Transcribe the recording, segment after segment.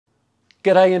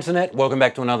G'day Internet, welcome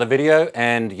back to another video,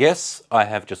 and yes, I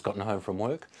have just gotten home from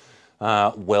work.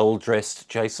 Well-dressed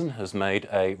Jason has made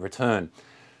a return.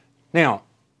 Now,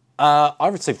 I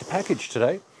received a package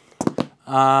today.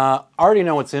 I already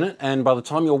know what's in it, and by the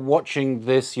time you're watching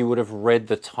this, you would have read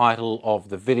the title of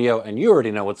the video, and you already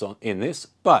know what's in this,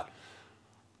 but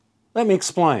let me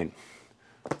explain.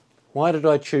 Why did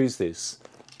I choose this?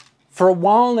 For a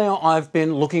while now, I've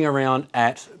been looking around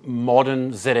at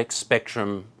modern ZX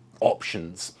Spectrum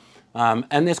options,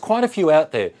 and there's quite a few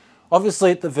out there.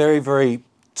 Obviously, at the very, very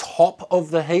top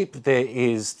of the heap, there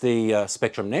is the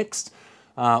Spectrum Next,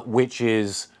 which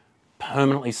is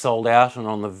permanently sold out, and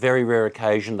on the very rare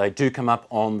occasion they do come up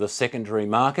on the secondary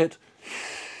market.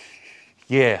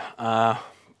 Yeah,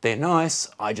 they're nice,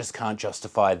 I just can't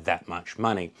justify that much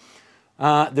money.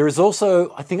 There is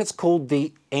also, I think it's called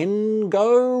the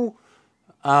Ngo.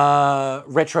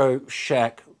 Retro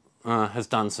Shack has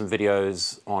done some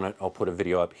videos on it. I'll put a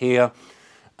video up here.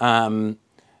 And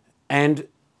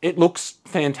it looks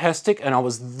fantastic, and I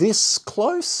was this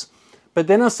close. But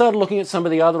then I started looking at some of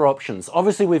the other options.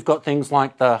 Obviously, we've got things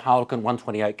like the Harlequin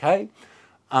 128K.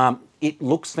 It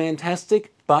looks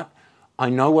fantastic, but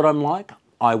I know what I'm like.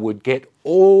 I would get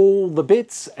all the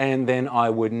bits, and then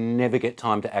I would never get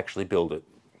time to actually build it.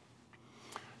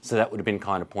 So that would have been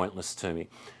kind of pointless to me.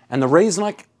 And the reason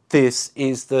I this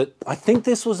is that I think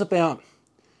this was about,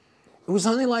 it was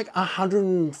only like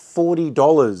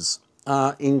 $140,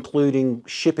 including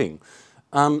shipping.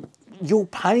 You'll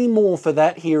pay more for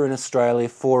that here in Australia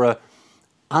for a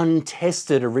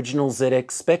untested original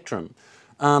ZX Spectrum.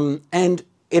 And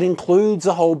it includes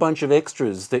a whole bunch of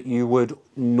extras that you would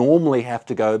normally have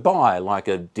to go buy, like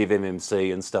a div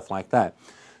MMC and stuff like that.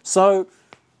 So,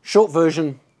 short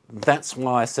version, that's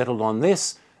why I settled on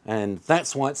this, and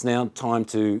that's why it's now time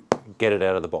to get it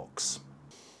out of the box.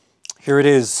 Here it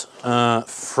is,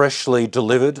 freshly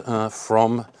delivered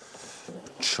from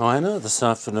China this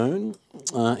afternoon.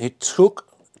 It took,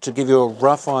 to give you a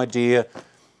rough idea,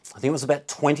 I think it was about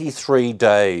 23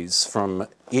 days from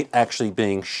it actually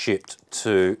being shipped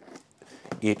to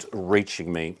it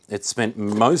reaching me. It spent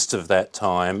most of that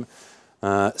time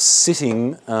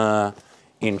sitting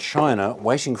in China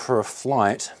waiting for a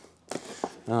flight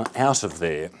out of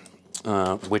there,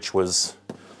 which was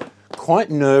quite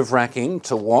nerve-wracking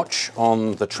to watch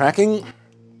on the tracking.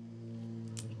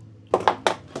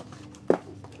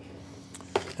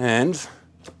 And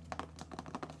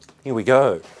here we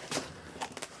go.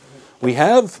 We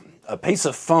have a piece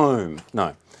of foam.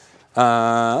 No.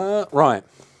 Right.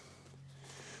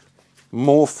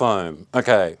 More foam.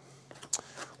 Okay.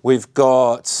 We've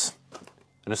got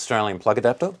an Australian plug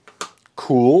adapter.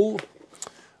 Cool.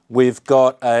 We've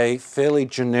got a fairly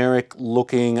generic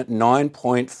looking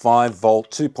 9.5 volt,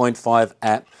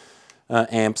 2.5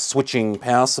 amp switching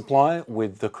power supply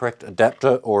with the correct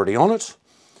adapter already on it.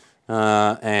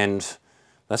 And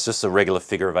that's just a regular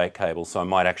figure of 8 cable, so I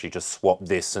might actually just swap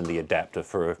this and the adapter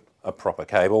for a proper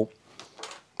cable.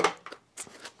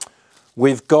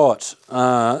 We've got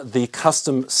the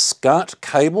custom SCART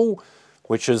cable,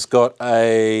 which has got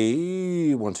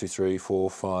a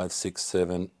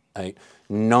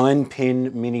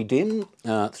 9-pin mini DIN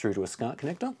through to a SCART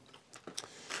connector.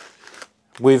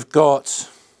 We've got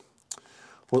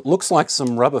what looks like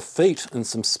some rubber feet and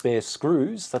some spare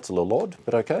screws. That's a little odd,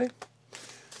 but okay.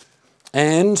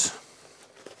 And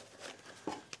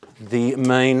the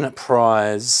main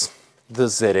prize, the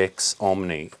ZX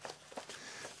Omni.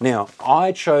 Now,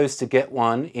 I chose to get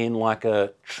one in like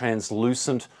a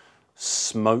translucent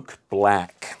smoke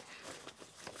black.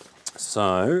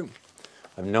 So,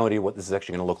 I have no idea what this is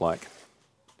actually going to look like.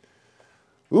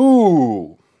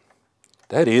 Ooh,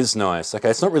 that is nice. Okay,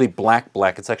 it's not really black,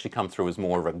 it's actually come through as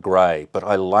more of a grey, but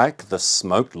I like the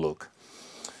smoked look.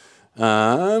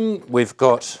 We've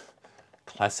got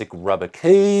classic rubber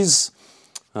keys,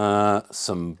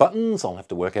 some buttons, I'll have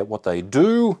to work out what they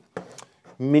do.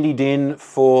 Mini DIN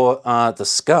for the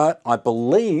SCART. I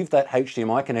believe that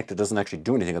HDMI connector doesn't actually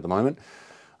do anything at the moment.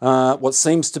 What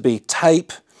seems to be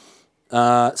tape,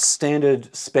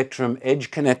 standard Spectrum edge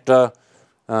connector,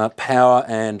 power,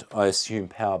 and I assume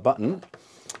power button.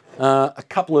 A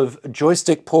couple of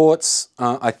joystick ports.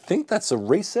 I think that's a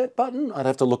reset button. I'd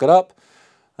have to look it up.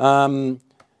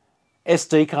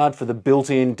 SD card for the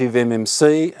built-in div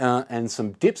MMC, and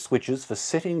some dip switches for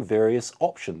setting various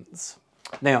options.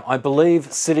 Now, I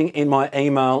believe sitting in my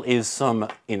email is some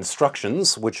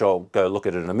instructions, which I'll go look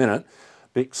at in a minute.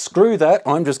 But screw that,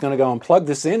 I'm just going to go and plug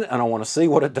this in, and I want to see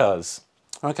what it does.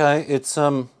 Okay, it's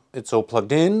all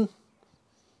plugged in.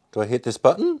 Do I hit this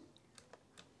button?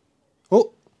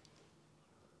 Oh.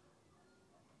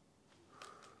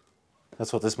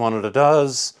 That's what this monitor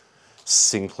does.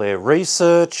 Sinclair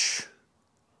Research.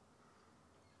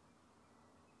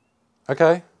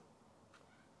 Okay.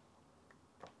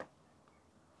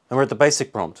 And we're at the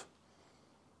basic prompt.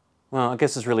 Well, I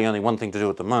guess there's really only one thing to do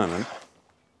at the moment.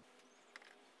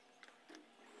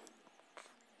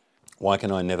 Why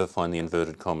can I never find the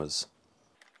inverted commas?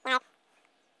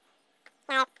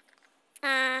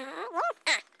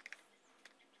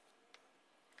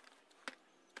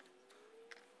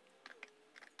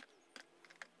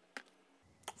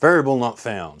 Variable not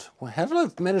found. Well, how did I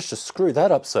manage to screw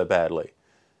that up so badly?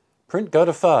 Print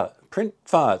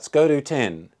farts, go to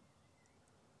 10.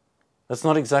 That's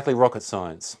not exactly rocket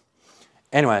science.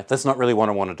 Anyway, that's not really what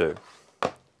I want to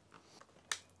do.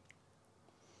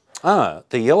 Ah,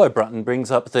 the yellow button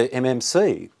brings up the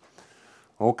MMC.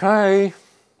 Okay.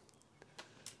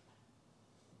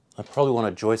 I probably want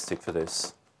a joystick for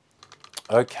this.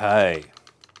 Okay.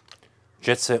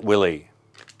 Jet Set Willy.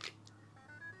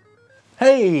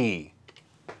 Hey!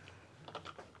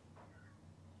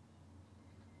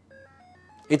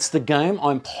 It's the game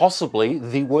I'm possibly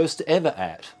the worst ever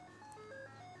at.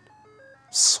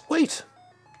 Sweet!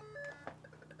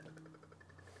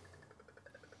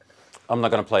 I'm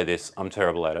not going to play this. I'm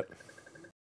terrible at it.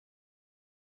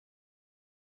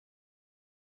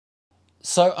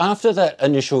 So after that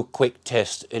initial quick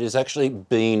test, it has actually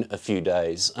been a few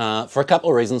days. For a couple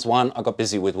of reasons. One, I got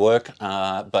busy with work,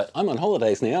 but I'm on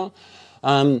holidays now.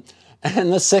 And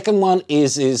the second one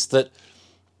is that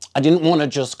I didn't want to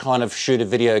just kind of shoot a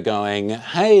video going,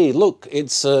 hey, look,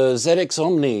 it's a ZX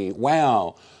Omni,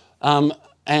 wow.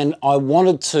 And I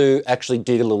wanted to actually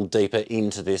dig a little deeper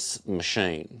into this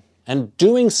machine. And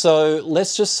doing so,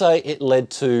 let's just say it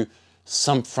led to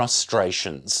some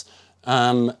frustrations.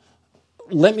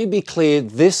 Let me be clear,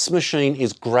 this machine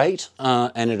is great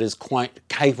and it is quite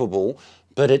capable,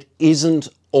 but it isn't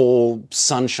all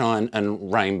sunshine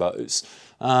and rainbows.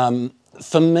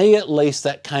 For me, at least,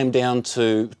 that came down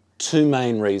to two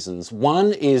main reasons.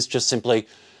 One is just simply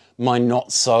my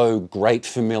not so great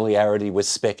familiarity with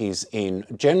speckies in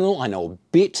general. I know a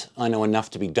bit, I know enough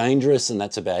to be dangerous, and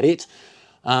that's about it.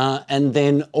 And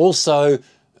then also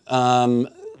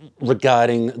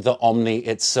regarding the Omni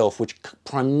itself, which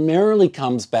primarily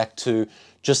comes back to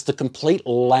just the complete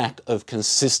lack of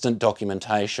consistent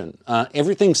documentation.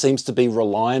 Everything seems to be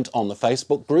reliant on the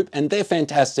Facebook group, and they're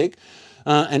fantastic.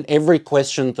 And every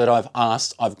question that I've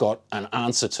asked, I've got an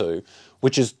answer to,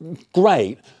 which is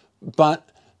great. But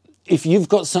if you've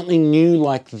got something new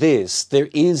like this, there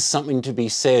is something to be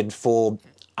said for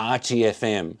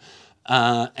RTFM.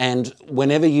 And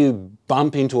whenever you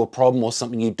bump into a problem or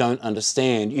something you don't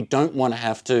understand, you don't want to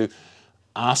have to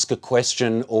ask a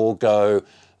question or go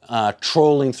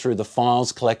trawling through the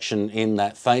files collection in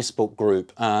that Facebook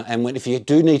group. And if you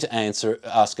do need to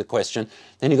ask a question,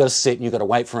 then you've got to sit and you've got to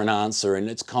wait for an answer. And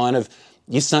it's kind of,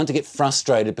 you start to get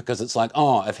frustrated because it's like,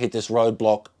 oh, I've hit this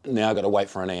roadblock, now I've got to wait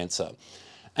for an answer.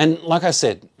 And like I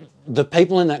said, the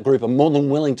people in that group are more than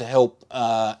willing to help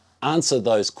answer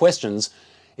those questions.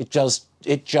 It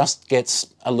just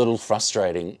gets a little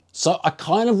frustrating. So I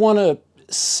kind of want to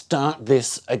start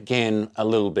this again a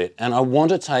little bit, and I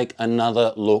want to take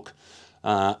another look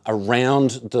around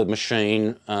the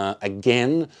machine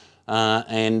again,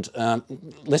 and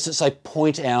let's just say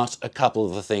point out a couple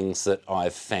of the things that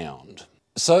I've found.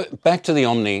 So back to the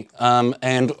Omni,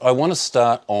 and I want to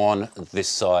start on this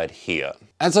side here.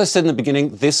 As I said in the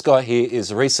beginning, this guy here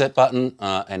is a reset button,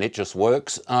 and it just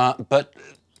works, but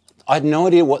I had no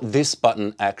idea what this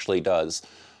button actually does.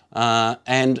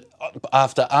 And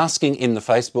after asking in the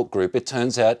Facebook group, it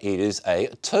turns out it is a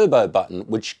turbo button,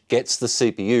 which gets the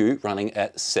CPU running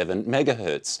at 7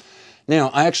 megahertz. Now,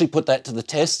 I actually put that to the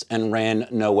test and ran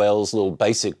Noel's little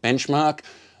basic benchmark,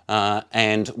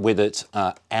 and with it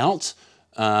out,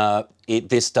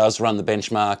 this does run the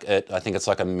benchmark at, I think it's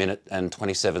like 1 minute and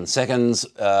 27 seconds,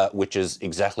 which is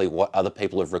exactly what other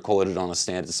people have recorded on a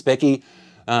standard Speccy.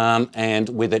 And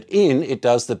with it in, it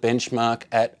does the benchmark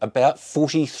at about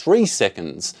 43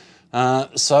 seconds.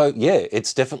 So yeah,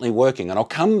 it's definitely working. And I'll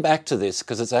come back to this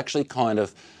because it's actually kind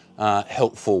of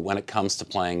helpful when it comes to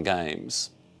playing games.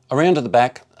 Around to the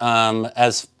back,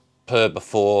 as per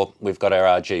before, we've got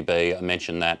our RGB, I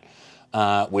mentioned that.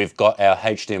 We've got our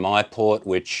HDMI port,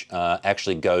 which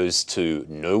actually goes to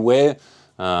nowhere.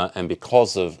 And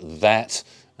because of that,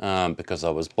 because I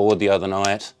was bored the other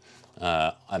night,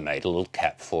 I made a little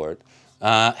cap for it.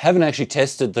 Haven't actually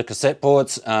tested the cassette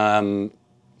ports. I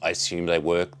assume they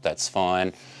work, that's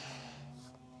fine.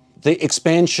 The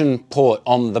expansion port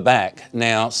on the back.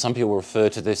 Now, some people refer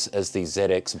to this as the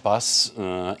ZX bus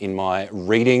in my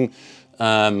reading.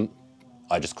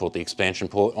 I just caught the expansion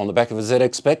port on the back of a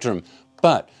ZX Spectrum.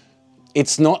 But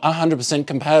it's not 100%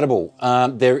 compatible.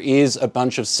 There is a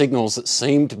bunch of signals that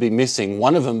seem to be missing,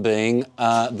 one of them being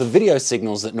the video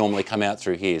signals that normally come out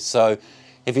through here. So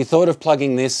if you thought of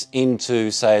plugging this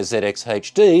into, say, a ZX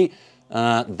HD,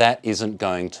 that isn't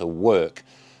going to work.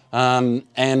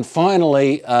 And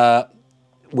finally,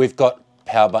 we've got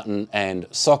power button and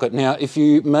socket. Now, if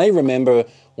you may remember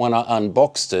when I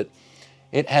unboxed it,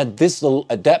 it had this little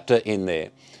adapter in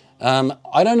there.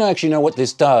 I don't actually know what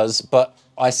this does, but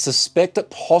I suspect it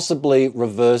possibly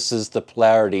reverses the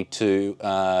polarity to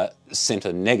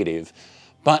center negative,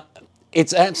 but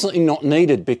it's absolutely not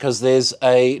needed because there's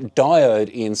a diode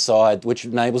inside which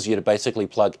enables you to basically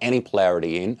plug any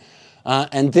polarity in,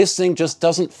 and this thing just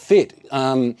doesn't fit.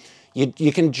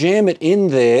 You can jam it in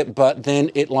there, but then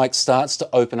it like starts to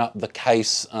open up the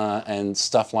case and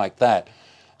stuff like that,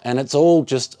 and it's all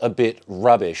just a bit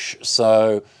rubbish.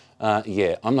 So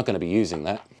yeah, I'm not going to be using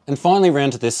that. And finally,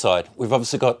 round to this side, we've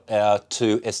obviously got our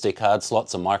two SD card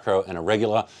slots, a micro and a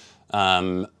regular.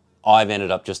 I've ended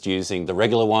up just using the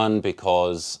regular one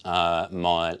because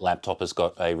my laptop has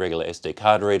got a regular SD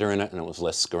card reader in it and it was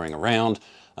less screwing around.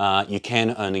 You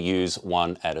can only use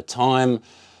one at a time.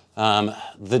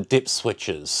 The dip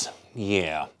switches,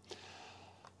 yeah.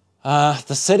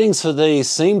 The settings for these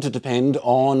seem to depend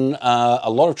on a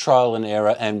lot of trial and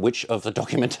error and which of the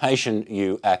documentation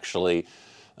you actually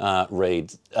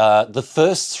read. The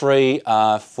first three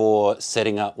are for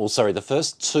setting up, well, sorry, the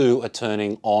first two are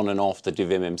turning on and off the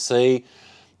DivMMC.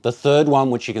 The third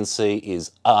one, which you can see,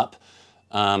 is up.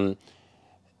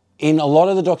 In a lot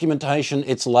of the documentation,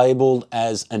 it's labeled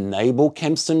as enable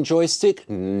Kempston joystick.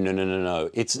 No.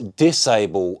 It's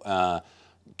disable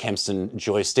Kempston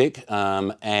joystick.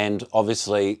 And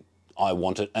obviously, I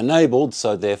want it enabled,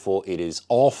 so therefore it is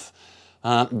off.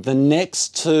 The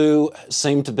next two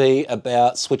seem to be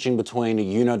about switching between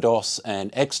Unidos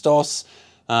and XDOS.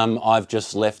 I've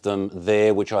just left them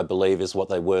there, which I believe is what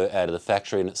they were out of the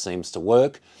factory, and it seems to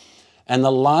work. And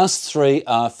the last three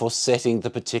are for setting the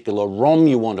particular ROM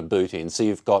you want to boot in. So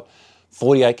you've got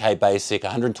 48K basic,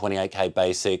 128K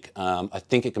basic. I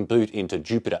think it can boot into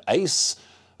Jupiter Ace.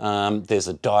 There's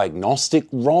a diagnostic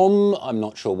ROM. I'm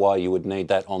not sure why you would need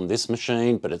that on this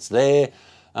machine, but it's there.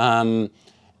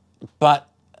 But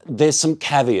there's some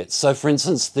caveats. So for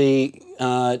instance, the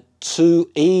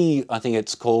 2E, I think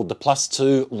it's called, the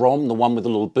 +2 ROM, the one with the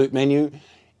little boot menu,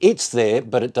 it's there,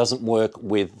 but it doesn't work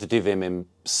with the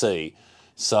DivMMC.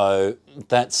 So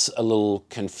that's a little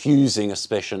confusing,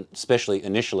 especially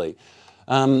initially.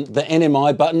 The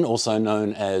NMI button, also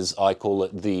known as, I call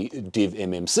it the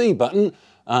DivMMC button,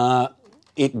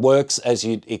 it works as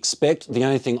you'd expect. The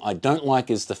only thing I don't like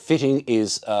is the fitting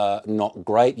is not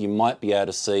great. You might be able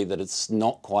to see that it's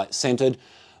not quite centered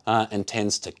and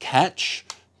tends to catch.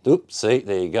 Oops, see,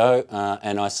 there you go.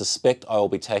 And I suspect I will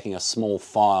be taking a small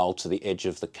file to the edge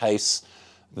of the case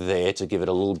there to give it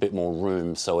a little bit more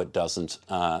room so it doesn't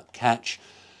catch.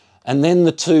 And then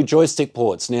the two joystick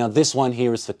ports. Now this one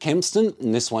here is for Kempston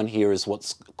and this one here is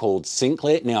what's called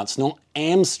Sinclair. Now it's not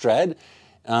Amstrad.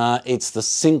 It's the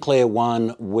Sinclair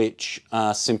one, which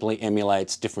simply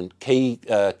emulates different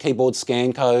keyboard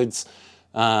scan codes.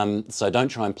 So don't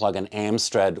try and plug an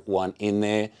Amstrad one in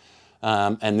there.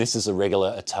 And this is a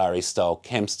regular Atari style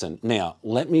Kempston. Now,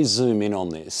 let me zoom in on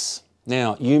this.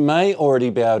 Now, you may already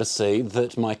be able to see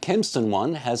that my Kempston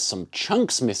one has some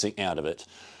chunks missing out of it.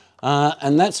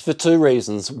 And that's for two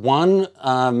reasons. One,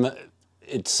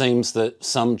 it seems that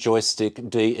some joystick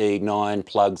DE9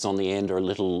 plugs on the end are a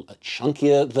little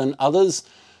chunkier than others,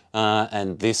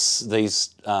 and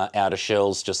these outer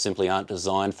shells just simply aren't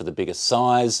designed for the biggest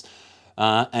size.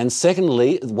 And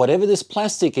secondly, whatever this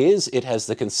plastic is, it has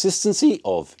the consistency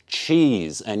of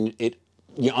cheese, and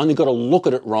you only got to look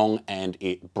at it wrong and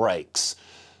it breaks.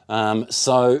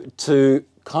 So to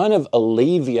kind of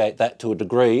alleviate that to a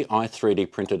degree, I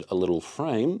 3D printed a little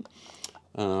frame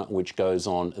which goes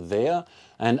on there,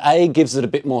 and A, gives it a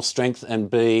bit more strength,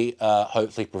 and B,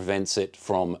 hopefully prevents it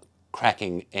from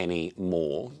cracking any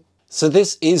more. So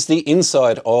this is the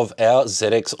inside of our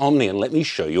ZX Omni, and let me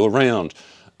show you around.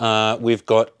 We've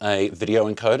got a video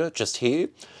encoder just here.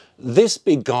 This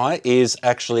big guy is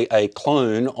actually a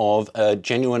clone of a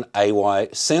genuine AY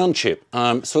sound chip.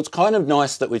 So it's kind of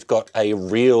nice that we've got a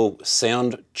real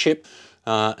sound chip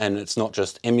and it's not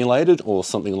just emulated or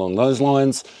something along those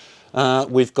lines.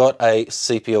 We've got a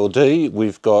CPLD,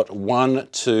 we've got 1,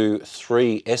 2,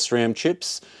 3 SRAM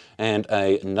chips and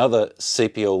another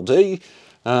CPLD.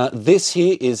 This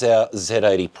here is our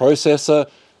Z80 processor.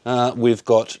 We've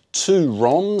got 2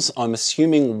 ROMs. I'm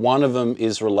assuming one of them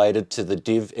is related to the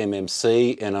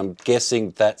DivMMC, and I'm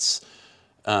guessing that's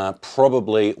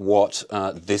probably what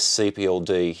this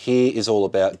CPLD here is all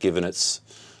about, given its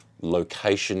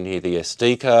location near the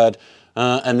SD card.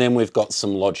 And then we've got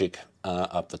some logic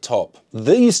up the top.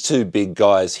 These two big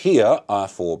guys here are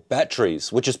for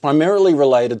batteries, which is primarily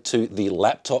related to the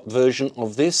laptop version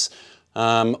of this.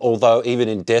 Although even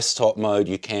in desktop mode,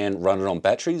 you can run it on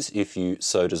batteries if you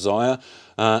so desire.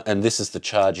 And this is the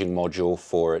charging module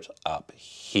for it up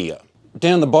here.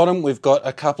 Down the bottom, we've got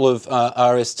a couple of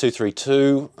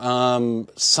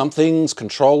RS-232 somethings,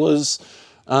 controllers.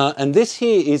 And this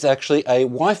here is actually a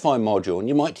Wi-Fi module. And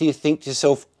you might think to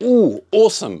yourself, ooh,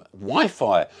 awesome,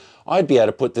 Wi-Fi. I'd be able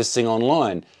to put this thing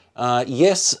online.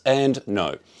 Yes and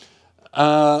no.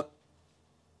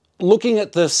 Looking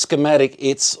at the schematic,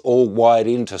 it's all wired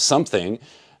into something.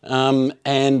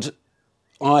 And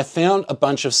I found a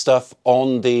bunch of stuff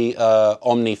on the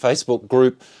Omni Facebook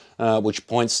group, which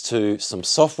points to some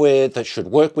software that should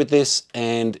work with this,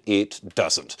 and it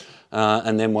doesn't.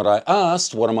 And then when I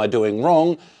asked, what am I doing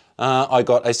wrong? I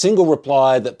got a single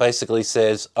reply that basically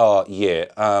says, oh yeah,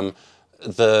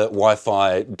 the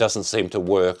Wi-Fi doesn't seem to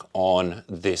work on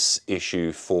this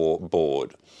issue for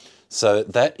board. So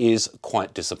that is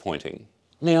quite disappointing.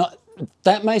 Now,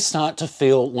 that may start to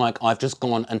feel like I've just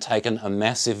gone and taken a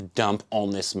massive dump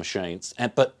on this machine,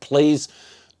 but please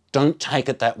don't take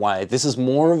it that way. This is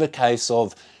more of a case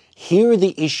of, here are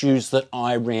the issues that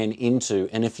I ran into,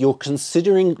 and if you're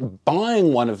considering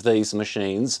buying one of these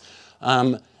machines,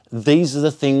 these are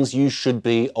the things you should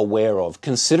be aware of.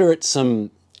 Consider it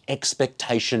some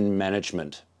expectation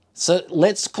management. So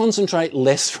let's concentrate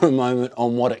less for a moment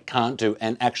on what it can't do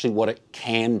and actually what it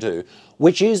can do,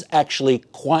 which is actually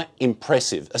quite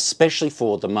impressive, especially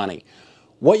for the money.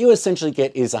 What you essentially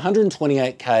get is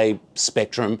 128K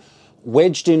spectrum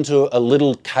wedged into a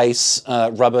little case,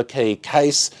 rubber key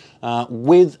case,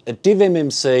 with a div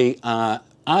MMC,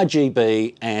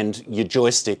 RGB, and your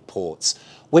joystick ports,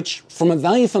 which from a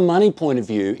value for money point of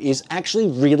view is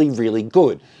actually really, really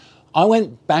good. I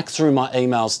went back through my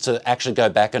emails to actually go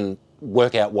back and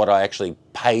work out what I actually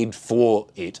paid for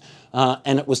it,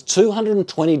 and it was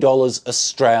 $220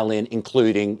 Australian,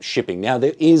 including shipping. Now,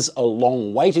 there is a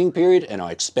long waiting period, and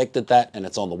I expected that, and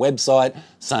it's on the website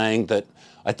saying that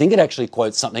I think it actually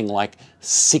quotes something like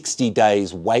 60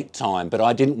 days wait time, but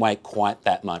I didn't wait quite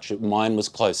that much. Mine was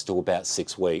close to about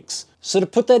 6 weeks. So to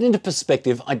put that into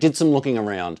perspective, I did some looking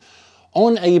around.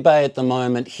 On eBay at the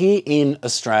moment, here in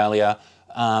Australia,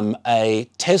 a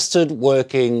tested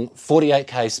working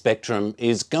 48K Spectrum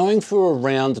is going for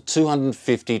around the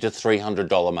 $250 to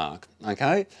 $300 mark,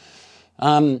 okay?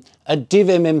 A div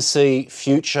MMC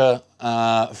Future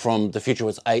from the Future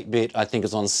was 8-bit, I think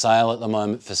is on sale at the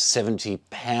moment for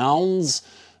 £70,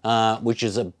 which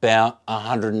is about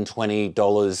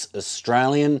 $120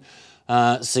 Australian.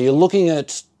 So you're looking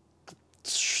at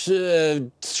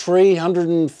 $350,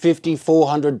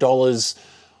 $400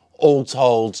 all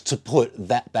told to put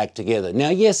that back together. Now,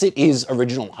 yes, it is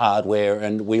original hardware,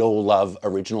 and we all love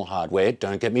original hardware,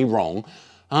 don't get me wrong,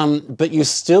 but you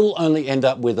still only end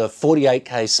up with a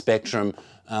 48K Spectrum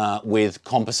with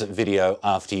composite video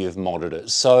after you've modded it.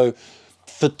 So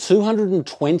for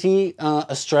 220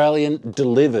 Australian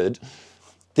delivered,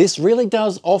 this really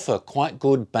does offer quite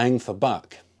good bang for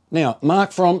buck. Now,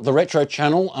 Mark from the Retro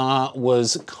channel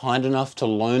was kind enough to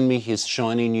loan me his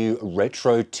shiny new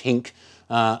Retro Tink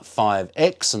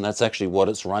 5X, and that's actually what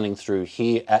it's running through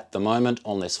here at the moment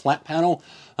on this flat panel.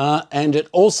 And it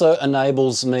also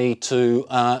enables me to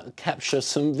capture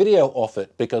some video off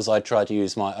it, because I tried to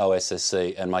use my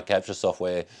OSSC and my capture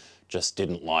software just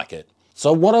didn't like it.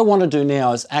 So what I want to do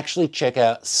now is actually check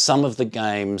out some of the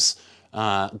games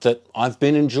that I've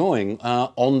been enjoying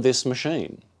on this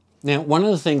machine. Now, one of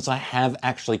the things I have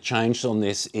actually changed on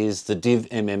this is the div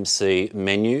MMC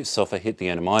menu. So if I hit the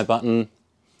NMI button,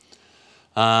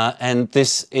 and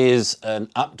this is an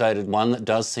updated one that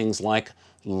does things like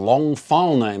long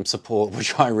file name support,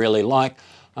 which I really like,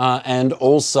 and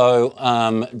also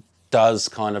does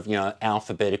kind of, you know,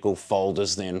 alphabetical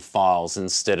folders then files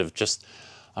instead of just,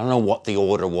 I don't know what the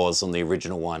order was on the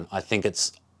original one. I think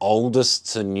it's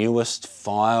oldest to newest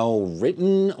file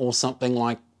written or something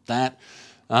like that.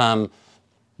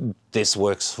 This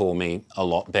works for me a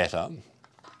lot better.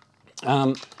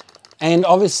 And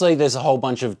obviously there's a whole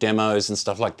bunch of demos and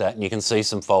stuff like that, and you can see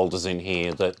some folders in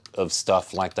here that of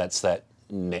stuff like that's that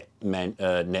Net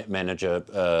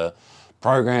Manager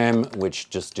program, which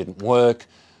just didn't work.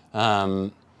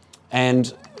 And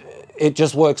it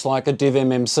just works like a div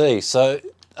MMC. So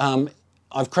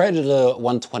I've created a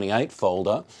 128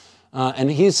 folder, and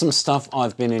here's some stuff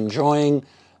I've been enjoying.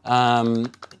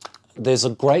 There's a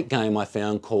great game I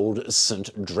found called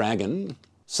St. Dragon.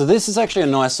 So this is actually a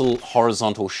nice little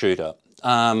horizontal shooter.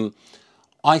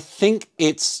 I think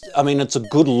it's a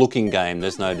good looking game,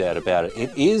 there's no doubt about it.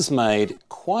 It is made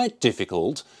quite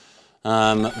difficult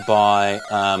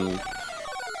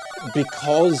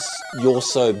because you're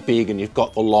so big and you've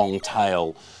got the long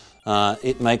tail.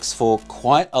 It makes for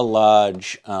quite a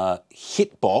large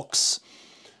hitbox,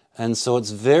 and so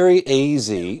it's very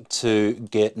easy to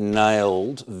get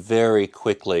nailed very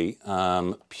quickly,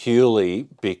 purely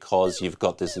because you've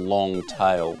got this long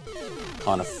tail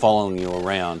kind of following you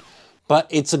around. But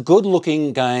it's a good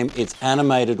looking game, it's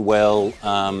animated well,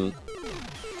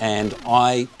 and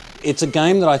it's a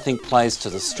game that I think plays to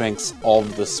the strengths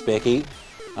of the Speccy,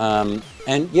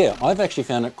 and yeah, I've actually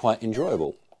found it quite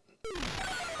enjoyable.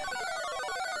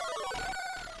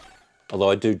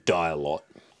 Although I do die a lot.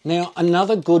 Now,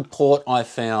 another good port I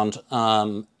found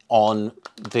on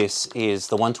this is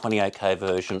the 128K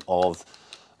version of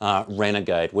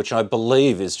Renegade, which I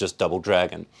believe is just Double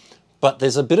Dragon. But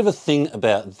there's a bit of a thing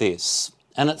about this,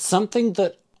 and it's something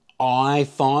that I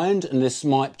find, and this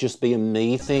might just be a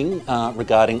me thing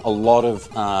regarding a lot of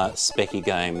Speccy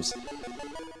games,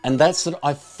 and that's that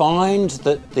I find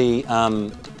that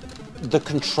the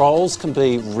controls can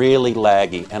be really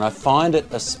laggy, and I find it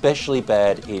especially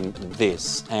bad in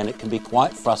this, and it can be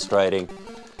quite frustrating.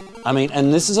 I mean,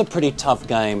 and this is a pretty tough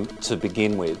game to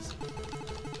begin with.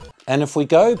 And if we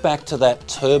go back to that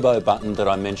turbo button that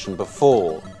I mentioned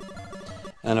before,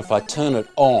 and if I turn it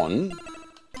on,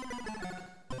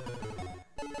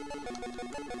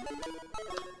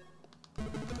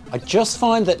 I just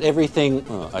find that everything,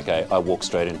 oh, okay, I walk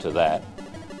straight into that.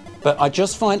 But I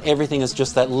just find everything is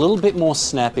just that little bit more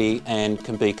snappy and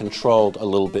can be controlled a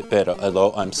little bit better,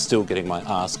 although I'm still getting my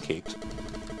ass kicked.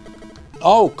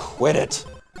 Oh, quit it!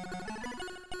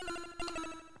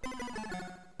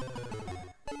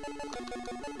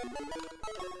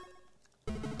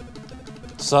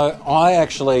 So I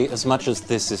actually, as much as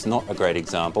this is not a great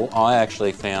example, I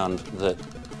actually found that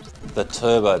the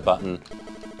turbo button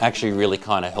actually really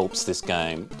kind of helps this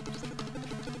game.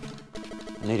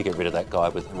 I need to get rid of that guy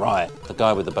with, right, the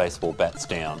guy with the baseball bat's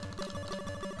down.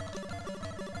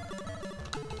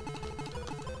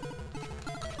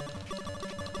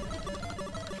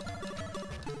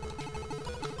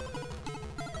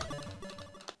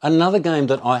 Another game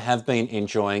that I have been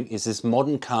enjoying is this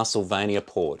modern Castlevania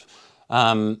port.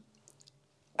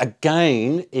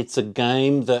 Again, it's a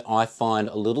game that I find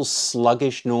a little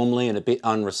sluggish normally and a bit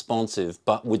unresponsive,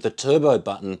 but with the turbo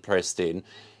button pressed in,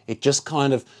 it just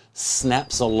kind of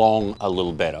snaps along a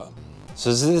little better.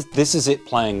 So this is it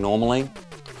playing normally,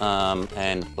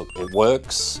 and look, it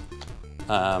works.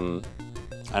 And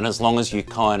as long as you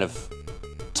kind of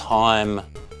time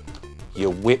your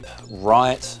whip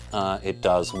right, it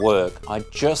does work. I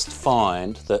just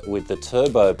find that with the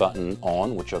turbo button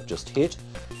on, which I've just hit,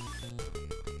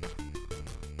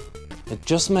 it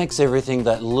just makes everything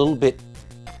that little bit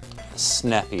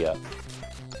snappier,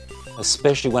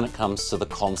 especially when it comes to the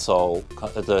console,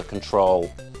 the control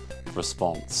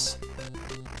response.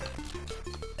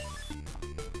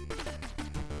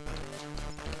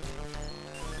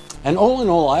 And all in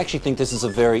all, I actually think this is a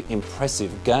very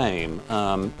impressive game,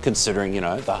 considering, you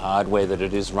know, the hardware that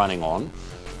it is running on.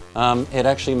 It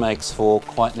actually makes for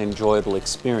quite an enjoyable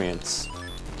experience.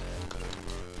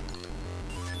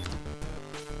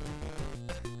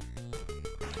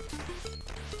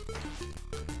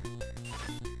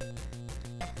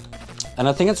 And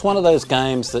I think it's one of those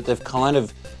games that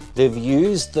they've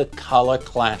used the color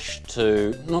clash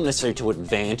to, not necessarily to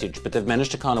advantage, but they've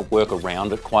managed to kind of work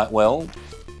around it quite well.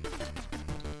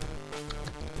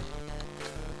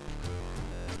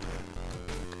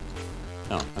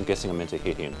 Oh, I'm guessing I meant to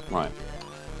hit him, right.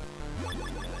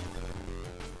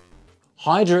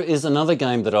 Hydra is another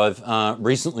game that I've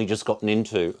recently just gotten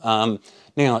into.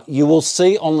 Now, you will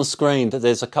see on the screen that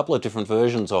there's a couple of different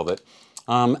versions of it.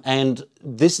 And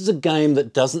this is a game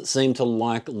that doesn't seem to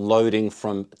like loading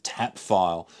from tap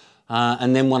file.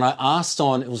 And then when I asked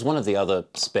on, it was one of the other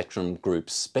Spectrum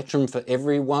groups, Spectrum for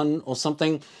Everyone or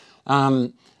something,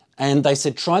 and they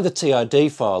said, try the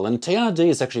TRD file. And TRD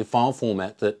is actually a file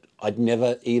format that I'd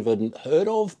never even heard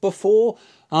of before,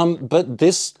 but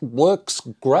this works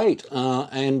great.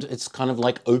 And it's kind of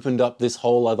like opened up this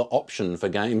whole other option for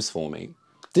games for me.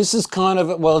 This is kind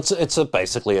of, well,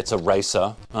 basically it's a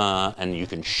racer, and you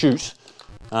can shoot.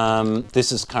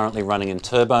 This is currently running in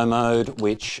turbo mode,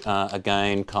 which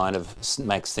again kind of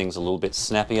makes things a little bit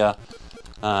snappier.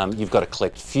 You've got to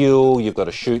collect fuel, you've got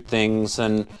to shoot things,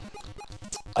 and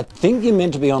I think you're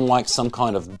meant to be on like some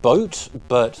kind of boat,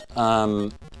 but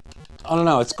I don't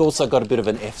know, it's also got a bit of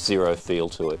an F-Zero feel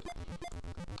to it.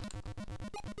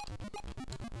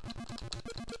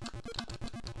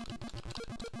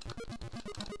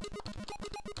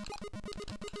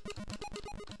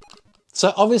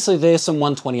 So obviously there's some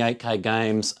 128K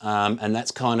games, and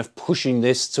that's kind of pushing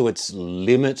this to its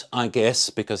limit, I guess,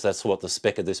 because that's what the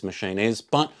spec of this machine is.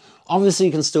 But obviously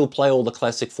you can still play all the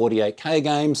classic 48K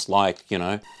games, like, you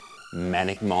know,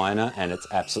 Manic Miner and its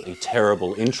absolutely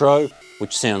terrible intro,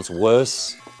 which sounds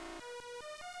worse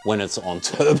when it's on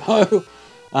turbo.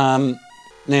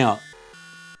 Now,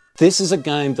 this is a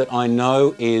game that I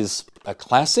know is a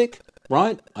classic,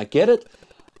 right? I get it.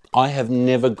 I have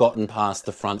never gotten past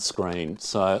the front screen,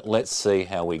 so let's see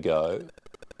how we go.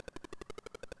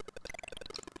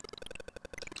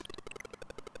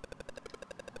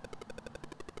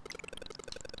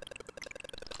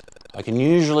 I can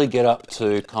usually get up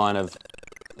to kind of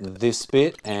this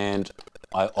bit, and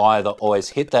I either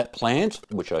always hit that plant,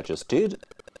 which I just did,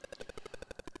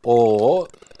 or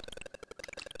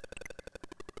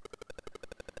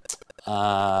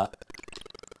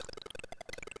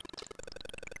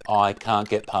I can't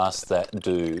get past that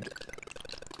dude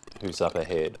who's up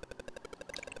ahead.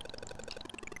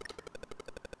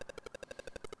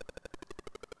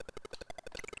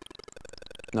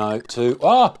 No, two.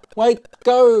 Oh, wait,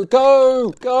 go, go,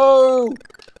 go!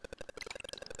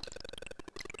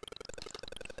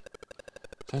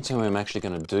 Don't tell me I'm actually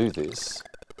going to do this.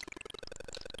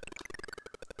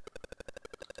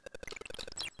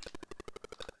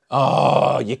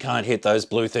 Oh, you can't hit those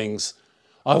blue things.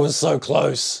 I was so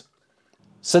close.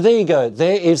 So there you go.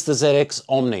 There is the ZX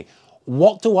Omni.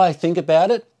 What do I think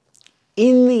about it?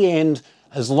 In the end,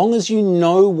 as long as you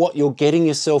know what you're getting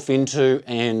yourself into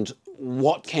and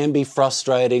what can be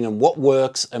frustrating and what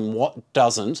works and what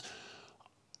doesn't,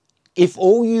 if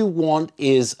all you want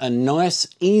is a nice,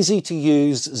 easy to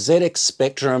use ZX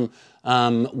Spectrum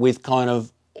with kind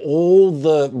of all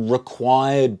the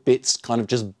required bits kind of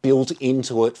just built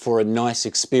into it for a nice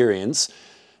experience,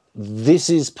 this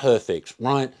is perfect,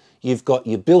 right? You've got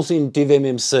your built-in Div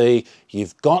MMC,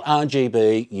 you've got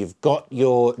RGB, you've got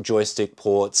your joystick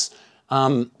ports,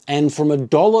 and from a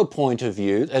dollar point of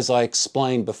view, as I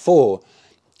explained before,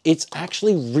 it's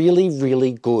actually really,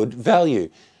 really good value.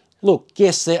 Look,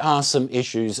 yes, there are some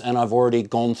issues, and I've already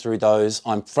gone through those.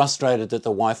 I'm frustrated that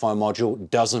the Wi-Fi module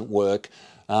doesn't work.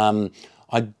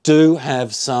 I do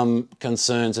have some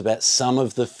concerns about some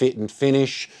of the fit and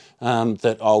finish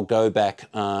that I'll go back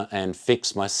and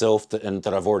fix myself, and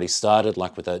that I've already started,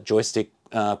 like with the joystick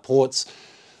ports.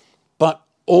 But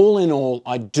all in all,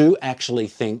 I do actually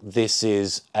think this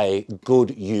is a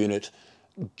good unit.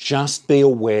 Just be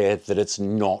aware that it's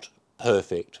not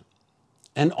perfect.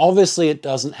 And obviously it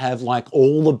doesn't have like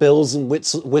all the bells and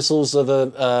whistles of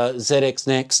a ZX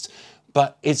Next,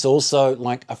 but it's also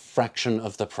like a fraction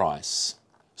of the price.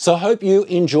 So I hope you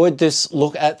enjoyed this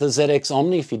look at the ZX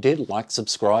Omni. If you did, like,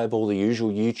 subscribe, all the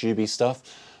usual YouTubey stuff.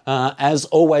 As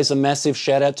always, a massive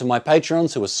shout out to my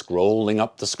Patrons who are scrolling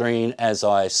up the screen as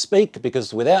I speak,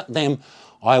 because without them,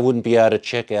 I wouldn't be able to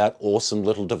check out awesome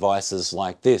little devices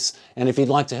like this. And if you'd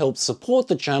like to help support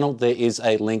the channel, there is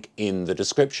a link in the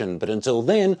description. But until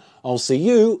then, I'll see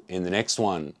you in the next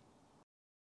one.